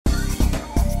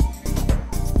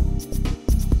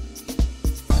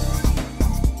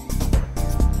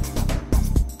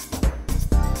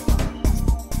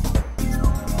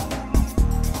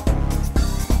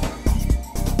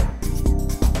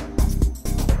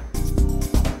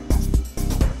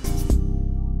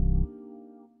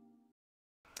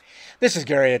This is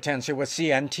Gary Atencio with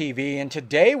CNTV, and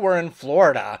today we're in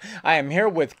Florida. I am here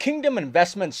with Kingdom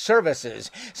Investment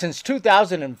Services. Since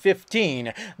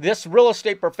 2015, this real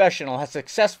estate professional has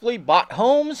successfully bought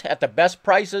homes at the best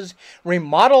prices,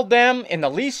 remodeled them in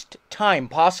the least time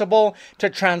possible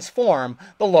to transform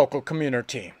the local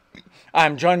community.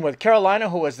 I'm joined with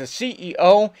Carolina, who is the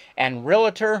CEO and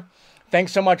realtor.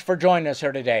 Thanks so much for joining us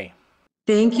here today.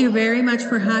 Thank you very much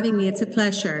for having me. It's a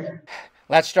pleasure.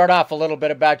 Let's start off a little bit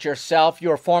about yourself. You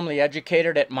were formerly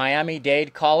educated at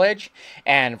Miami-Dade College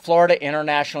and Florida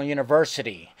International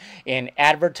University in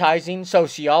advertising,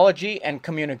 sociology, and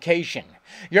communication.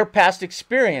 Your past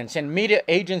experience in media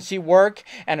agency work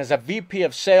and as a VP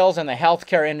of sales in the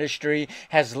healthcare industry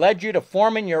has led you to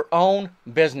forming your own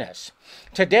business.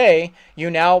 Today, you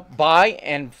now buy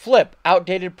and flip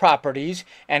outdated properties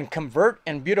and convert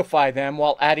and beautify them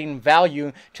while adding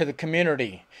value to the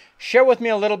community. Share with me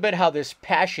a little bit how this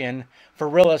passion for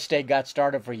real estate got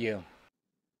started for you.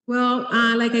 Well,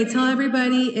 like I tell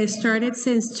everybody, it started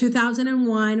since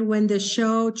 2001 when the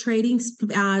show Trading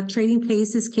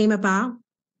Places came about.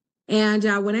 And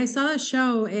when I saw the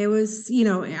show, it was,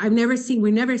 we've never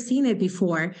seen it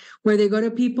before, where they go to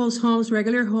people's homes,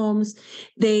 regular homes.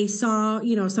 They saw,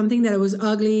 something that was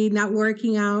ugly, not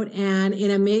working out. And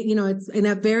it's in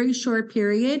a very short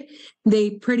period,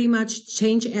 they pretty much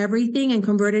changed everything and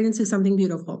converted it into something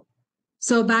beautiful.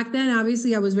 So back then,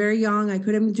 obviously, I was very young. I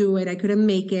couldn't do it. I couldn't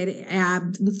make it.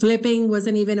 Flipping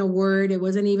wasn't even a word. It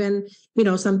wasn't even,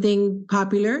 something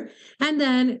popular. And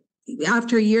then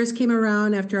after years came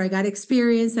around, after I got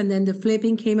experience, and then the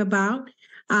flipping came about,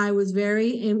 I was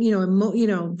very,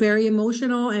 very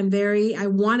emotional and I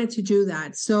wanted to do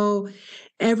that. So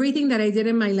everything that I did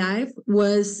in my life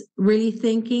was really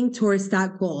thinking towards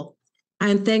that goal.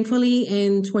 And thankfully,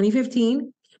 in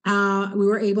 2015, we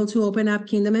were able to open up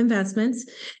Kingdom Investments.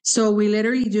 So we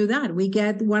literally do that. We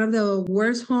get one of the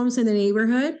worst homes in the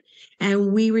neighborhood,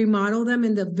 and we remodel them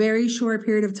in the very short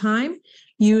period of time,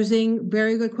 using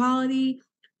very good quality,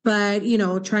 but,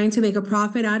 trying to make a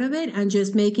profit out of it and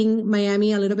just making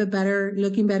Miami a little bit better,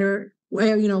 looking better,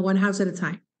 one house at a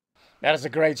time. That is a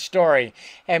great story.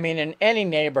 I mean, in any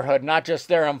neighborhood, not just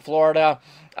there in Florida,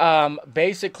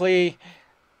 basically,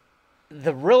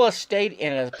 the real estate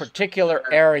in a particular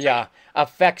area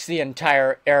affects the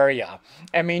entire area.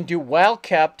 I mean, do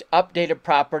well-kept, updated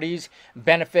properties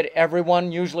benefit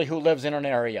everyone, usually who lives in an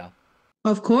area?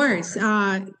 Of course.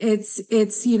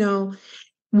 It's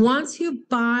once you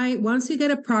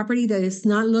get a property that is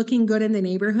not looking good in the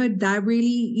neighborhood, that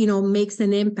really, makes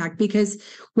an impact, because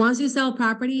once you sell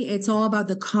property, it's all about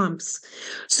the comps.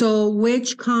 So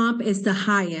which comp is the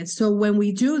highest? So when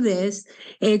we do this,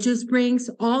 it just brings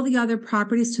all the other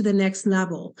properties to the next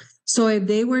level. So if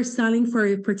they were selling for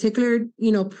a particular,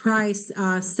 price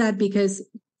set because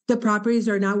the properties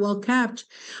are not well kept,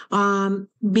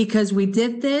 because we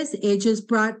did this, it just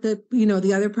brought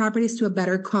the other properties to a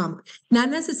better comp. Not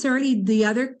necessarily the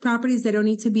other properties that don't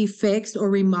need to be fixed or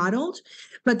remodeled,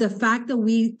 but the fact that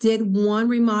we did one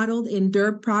remodeled in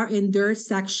their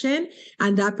section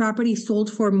and that property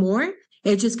sold for more,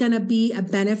 it's just going to be a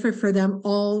benefit for them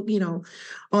all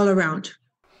around.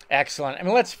 Excellent. I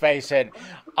mean, let's face it,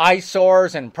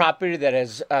 eyesores and property that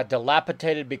is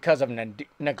dilapidated because of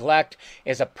neglect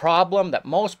is a problem that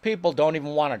most people don't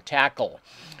even want to tackle.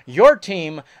 Your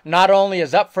team not only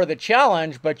is up for the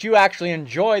challenge, but you actually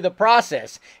enjoy the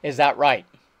process. Is that right?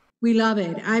 We love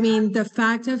it. I mean, the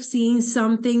fact of seeing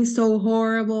something so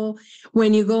horrible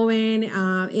when you go in,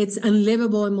 it's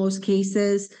unlivable in most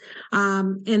cases.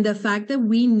 And the fact that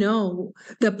we know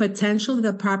the potential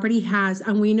the property has,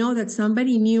 and we know that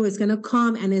somebody new is going to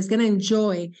come and is going to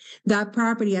enjoy that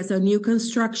property as a new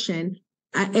construction.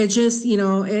 It just,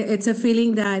 it's a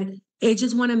feeling that it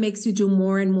just want to makes you do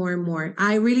more and more and more.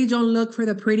 I really don't look for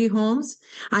the pretty homes.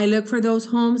 I look for those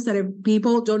homes that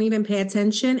people don't even pay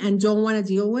attention and don't want to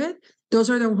deal with. Those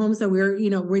are the homes that we're,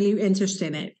 really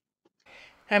interested in.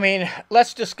 I mean,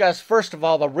 let's discuss, first of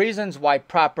all, the reasons why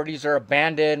properties are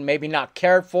abandoned, maybe not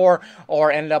cared for,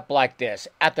 or end up like this.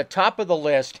 At the top of the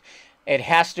list, it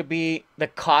has to be the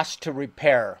cost to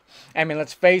repair. I mean,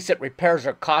 let's face it, repairs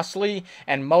are costly,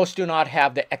 and most do not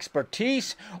have the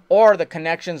expertise or the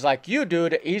connections like you do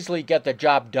to easily get the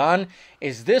job done.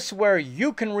 Is this where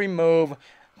you can remove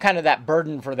kind of that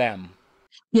burden for them?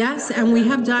 Yes, and we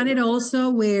have done it also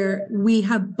where we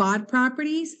have bought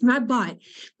properties, not bought,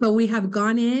 but we have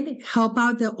gone in, help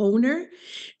out the owner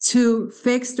to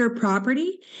fix their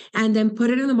property and then put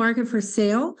it in the market for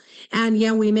sale. And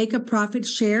yeah, we make a profit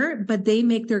share, but they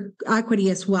make their equity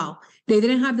as well. They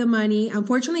didn't have the money.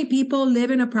 Unfortunately, people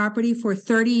live in a property for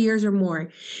 30 years or more.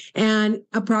 And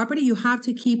a property you have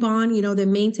to keep on, the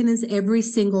maintenance every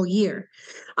single year.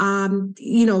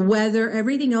 Whether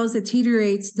everything else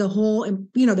deteriorates the whole,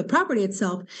 the property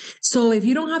itself. So if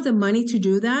you don't have the money to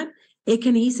do that, it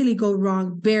can easily go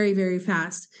wrong very, very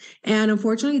fast. And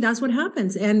unfortunately, that's what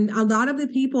happens. And a lot of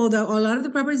the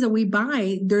properties that we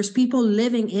buy, there's people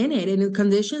living in it in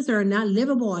conditions that are not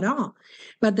livable at all.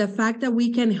 But the fact that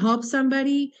we can help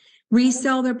somebody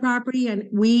resell their property and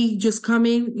we just come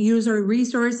in, use our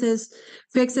resources,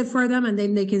 fix it for them, and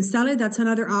then they can sell it, that's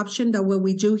another option that what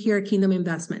we do here at Kingdom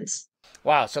Investments.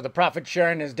 Wow, so the profit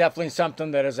sharing is definitely something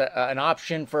that is an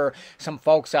option for some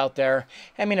folks out there.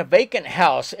 I mean, a vacant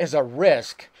house is a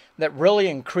risk that really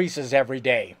increases every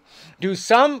day. Do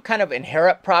some kind of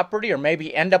inherit property or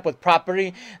maybe end up with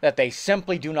property that they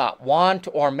simply do not want,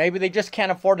 or maybe they just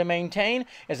can't afford to maintain?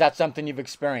 Is that something you've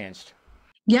experienced?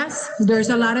 Yes, there's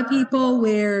a lot of people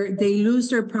where they lose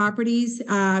their properties.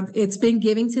 It's been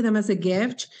given to them as a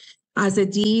gift, as a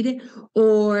deed,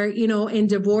 or in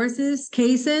divorces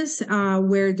cases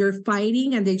where they're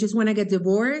fighting and they just want to get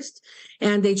divorced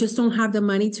and they just don't have the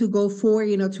money to go for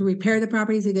to repair the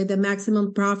properties to get the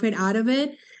maximum profit out of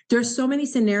it. There's so many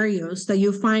scenarios that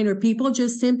you find where people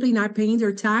just simply not paying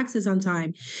their taxes on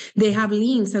time. They have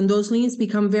liens and those liens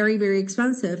become very, very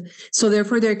expensive. So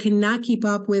therefore they cannot keep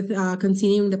up with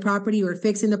continuing the property or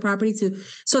fixing the property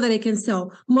so that it can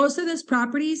sell. Most of these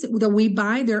properties that we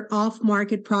buy, they're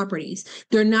off-market properties.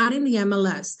 They're not in the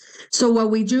MLS. So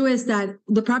what we do is that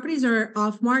the properties are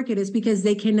off-market is because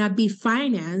they cannot be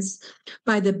financed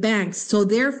by the banks. So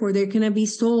therefore they're going to be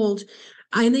sold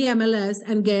in the MLS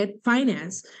and get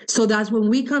finance. So that's when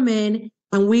we come in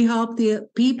and we help the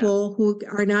people who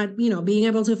are not, being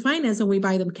able to finance, and we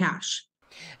buy them cash.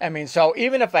 I mean, so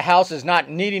even if a house is not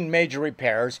needing major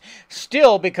repairs,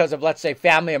 still because of, let's say,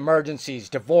 family emergencies,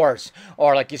 divorce,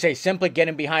 or like you say, simply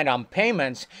getting behind on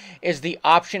payments, is the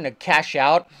option to cash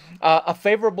out a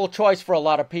favorable choice for a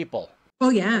lot of people?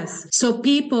 Oh, yes. So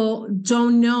people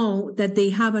don't know that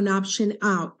they have an option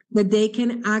out, that they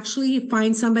can actually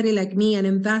find somebody like me, an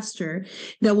investor,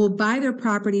 that will buy their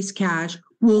properties cash,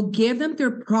 will give them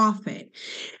their profit,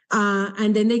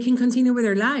 and then they can continue with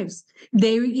their lives.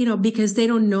 They, because they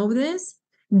don't know this,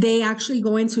 they actually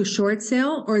go into short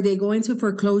sale or they go into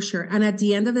foreclosure. And at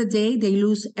the end of the day, they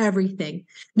lose everything.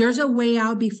 There's a way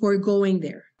out before going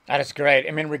there. That is great.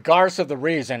 I mean, regardless of the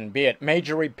reason, be it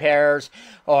major repairs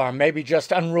or maybe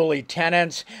just unruly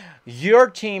tenants, your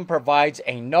team provides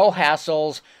a no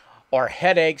hassles or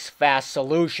headaches fast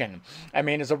solution. I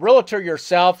mean, as a realtor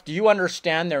yourself, do you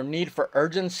understand their need for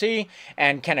urgency,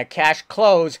 and can a cash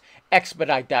close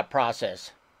expedite that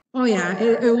process? Oh yeah,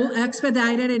 it will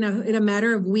expedite it in a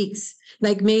matter of weeks.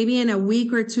 Like maybe in a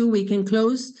week or two, we can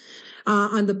close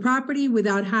on the property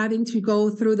without having to go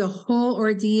through the whole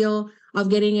ordeal of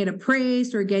getting it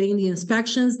appraised or getting the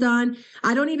inspections done.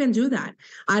 I don't even do that.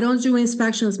 I don't do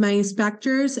inspections. My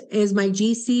inspectors is my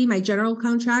GC, my general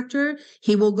contractor.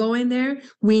 He will go in there.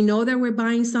 We know that we're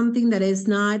buying something that is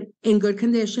not in good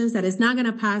conditions, that is not going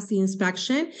to pass the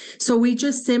inspection. So we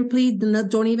just simply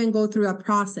don't even go through a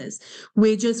process.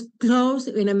 We just close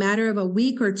in a matter of a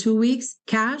week or 2 weeks,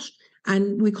 cash,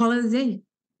 and we call it a day.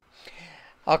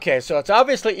 Okay, so it's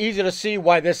obviously easy to see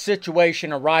why this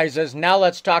situation arises. Now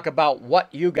let's talk about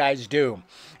what you guys do.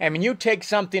 I mean, you take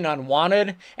something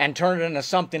unwanted and turn it into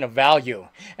something of value.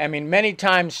 I mean, many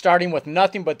times starting with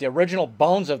nothing but the original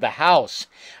bones of the house.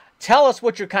 Tell us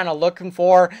what you're kind of looking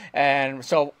for. And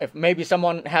so if maybe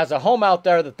someone has a home out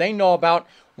there that they know about,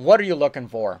 what are you looking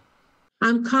for?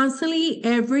 I'm constantly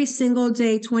every single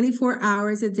day, 24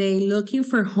 hours a day, looking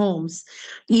for homes,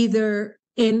 either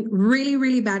in really,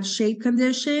 really bad shape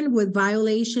condition with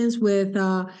violations, with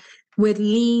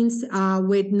liens,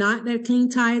 with not a clean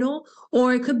title,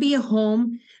 or it could be a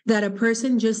home that a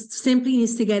person just simply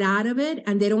needs to get out of it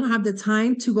and they don't have the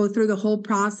time to go through the whole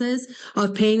process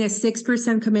of paying a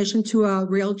 6% commission to a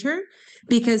realtor.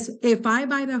 Because if I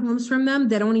buy the homes from them,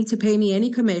 they don't need to pay me any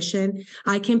commission.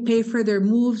 I can pay for their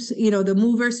moves, the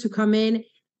movers to come in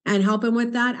and help them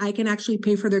with that. I can actually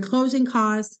pay for their closing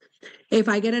costs if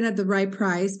I get it at the right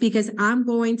price, because I'm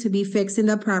going to be fixing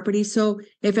the property. So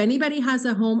if anybody has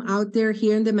a home out there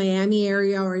here in the Miami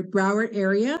area or Broward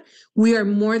area, we are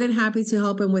more than happy to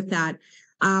help them with that.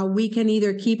 We can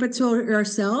either keep it to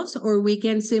ourselves or we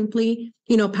can simply,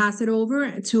 pass it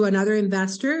over to another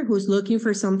investor who's looking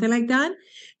for something like that.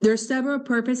 There's several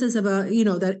purposes of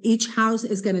that each house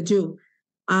is going to do.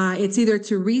 It's either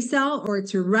to resell or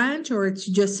to rent or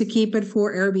just to keep it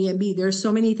for Airbnb. There's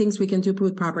so many things we can do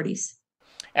with properties.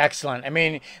 Excellent. I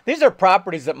mean, these are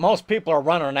properties that most people are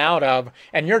running out of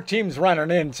and your team's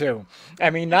running into. I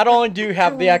mean, not only do you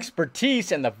have the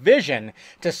expertise and the vision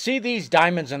to see these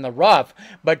diamonds in the rough,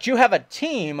 but you have a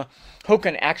team who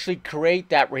can actually create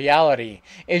that reality.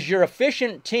 Is your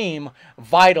efficient team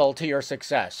vital to your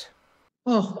success?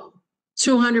 Oh,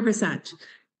 200%.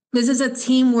 This is a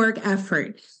teamwork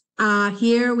effort.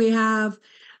 Here we have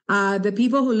the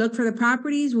people who look for the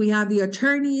properties. We have the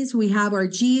attorneys. We have our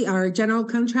general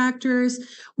contractors.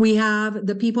 We have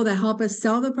the people that help us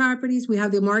sell the properties. We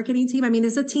have the marketing team. I mean,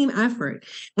 it's a team effort.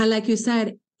 And like you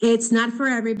said, it's not for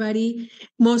everybody.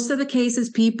 Most of the cases,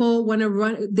 people want to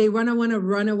run. They want to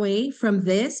run away from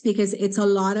this because it's a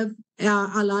lot of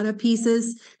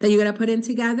pieces that you got to put in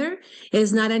together.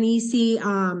 It's not an easy,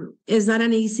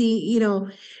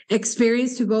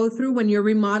 experience to go through when you're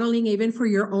remodeling, even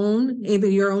your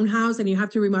own house, and you have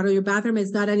to remodel your bathroom.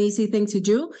 It's not an easy thing to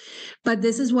do, but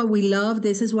this is what we love.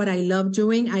 This is what I love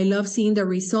doing. I love seeing the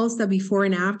results, the before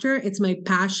and after. It's my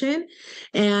passion.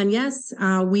 And yes,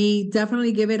 we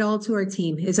definitely give it all to our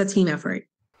team. It's a team effort.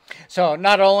 So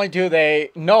not only do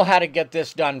they know how to get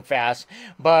this done fast,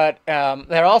 but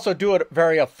they also do it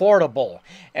very affordable.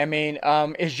 I mean,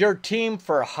 is your team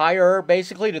for hire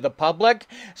basically to the public?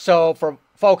 So for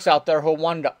folks out there who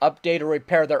wanted to update or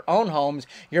repair their own homes,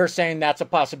 you're saying that's a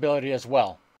possibility as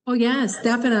well. Oh yes,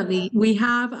 definitely. We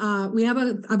have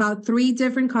about 3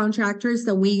 different contractors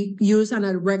that we use on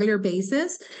a regular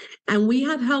basis, and we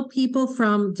have helped people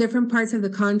from different parts of the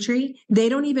country. They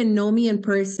don't even know me in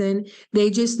person.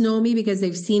 They just know me because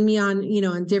they've seen me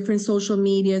on different social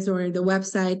medias or the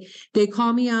website. They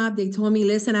call me up. They told me,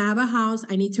 listen, I have a house.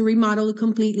 I need to remodel it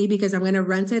completely because I'm going to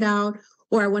rent it out,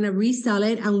 or I want to resell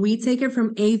it, and we take it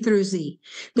from A through Z.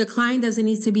 The client doesn't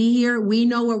need to be here. We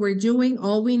know what we're doing.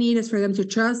 All we need is for them to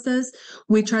trust us.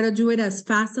 We try to do it as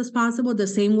fast as possible, the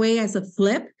same way as a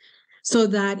flip, so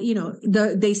that,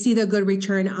 they see the good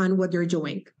return on what they're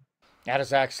doing. That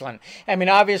is excellent. I mean,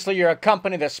 obviously, you're a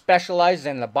company that specializes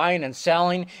in the buying and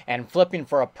selling and flipping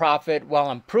for a profit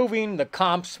while improving the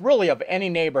comps, really, of any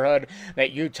neighborhood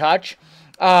that you touch.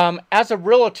 As a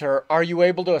realtor, are you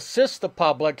able to assist the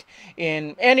public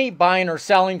in any buying or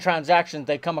selling transactions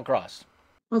they come across?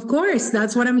 Of course,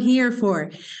 that's what I'm here for.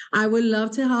 I would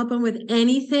love to help them with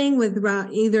anything, with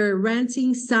either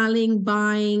renting, selling,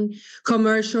 buying,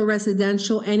 commercial,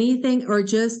 residential, anything, or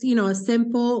just,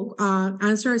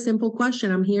 answer a simple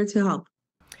question. I'm here to help.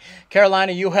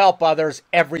 Carolina, you help others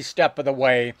every step of the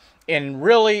way in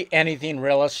really anything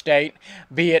real estate,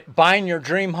 be it buying your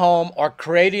dream home or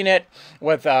creating it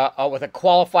with a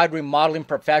qualified remodeling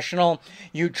professional.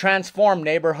 You transform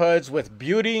neighborhoods with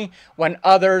beauty when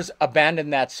others abandon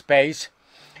that space.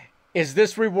 Is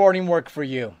this rewarding work for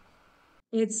you?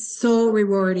 It's so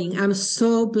rewarding. I'm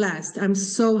so blessed. I'm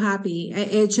so happy.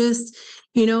 It just,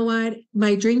 you know what?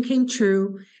 My dream came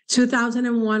true.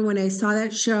 2001, when I saw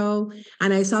that show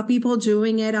and I saw people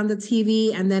doing it on the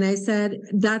TV, and then I said,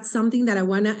 that's something that I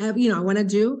want to, I want to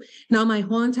do. Now my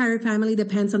whole entire family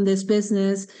depends on this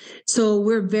business. So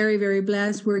we're very, very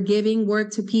blessed. We're giving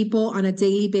work to people on a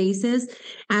daily basis.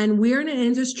 And we're in an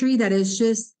industry that is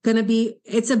just going to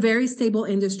it's a very stable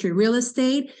industry. Real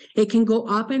estate, it can go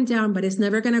up and down, but it's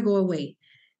never going to go away.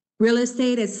 Real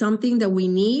estate is something that we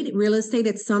need. Real estate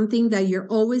is something that you're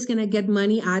always going to get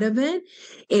money out of it.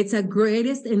 It's a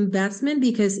greatest investment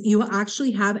because you actually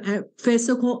have a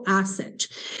physical asset.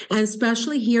 And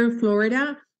especially here in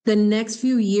Florida, the next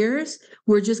few years,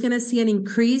 we're just going to see an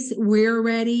increase. We're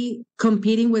already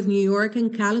competing with New York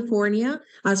and California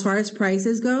as far as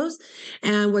prices goes.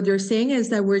 And what they're saying is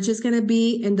that we're just going to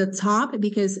be in the top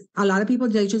because a lot of people,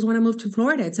 they just want to move to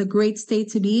Florida. It's a great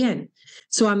state to be in.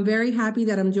 So I'm very happy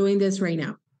that I'm doing this right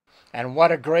now. And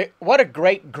what a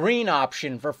great green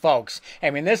option for folks. I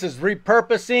mean, this is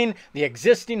repurposing the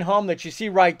existing home that you see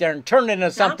right there and turning it into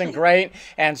something great.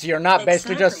 And so you're not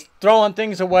basically just throwing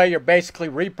things away. You're basically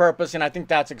repurposing. I think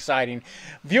that's exciting.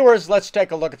 Viewers, let's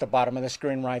take a look at the bottom of the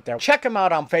screen right there. Check them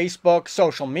out on Facebook,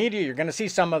 social media. You're going to see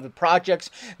some of the projects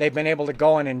they've been able to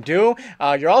go in and do.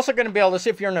 You're also going to be able to see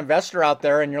if you're an investor out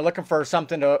there and you're looking for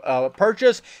something to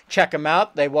purchase. Check them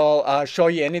out. They will show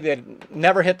you any that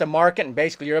never hit the market, and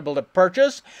basically you're able to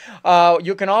purchase.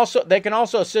 They can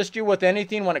also assist you with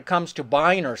anything when it comes to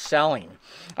buying or selling.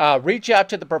 Reach out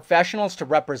to the professionals to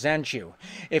represent you.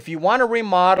 If you want to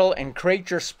remodel and create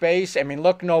your space, I mean,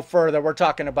 look no further. We're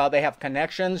talking about they have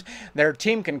connections. Their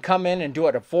team can come in and do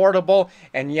it affordable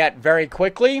and yet very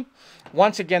quickly.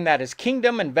 Once again, that is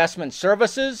Kingdom Investment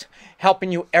Services,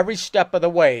 helping you every step of the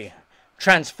way,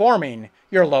 transforming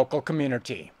your local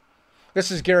community. This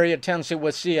is Gary Atencio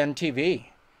with CNTV.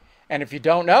 And if you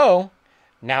don't know,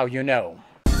 now you know.